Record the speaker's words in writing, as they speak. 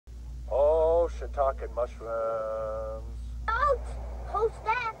shiitake mushrooms. Don't post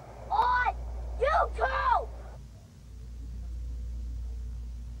that on YouTube!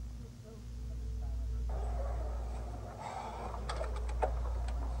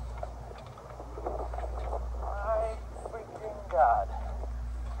 My freaking God.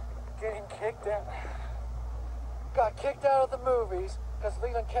 Got kicked out of the movies because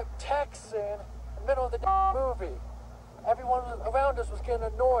Leland kept texting in the middle of the movie. Everyone around us was getting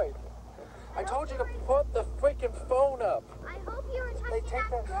annoyed. I told you to put the freaking phone up. I hope you were touching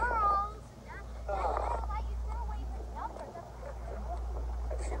that girl.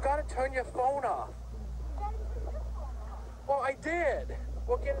 You gotta turn your phone off. Well, I did.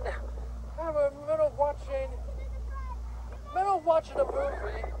 We're getting. I'm in the middle of watching a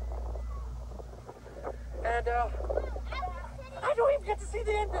movie. And, I don't even get to see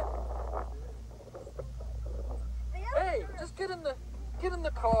the end. Hey, just get in the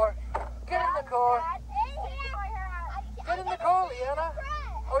car. Get in the car. Get in the car, Leanna.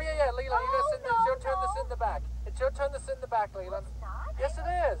 Oh, yeah, Leland, you gotta sit in there. It's your turn to sit in the back. It's your turn to sit in the back, Leland. Yes, it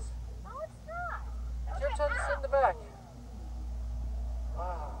is. No, it's not. It's your turn to sit in the back.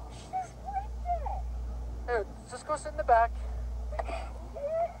 Wow. She just flipped it. Here, just go sit in the back.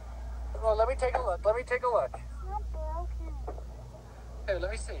 Well, let me take a look. It's not broken. Here,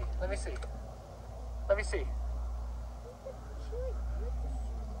 let me see.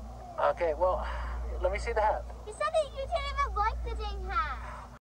 Okay, well, let me see the hat. You said that you didn't even like the dang hat.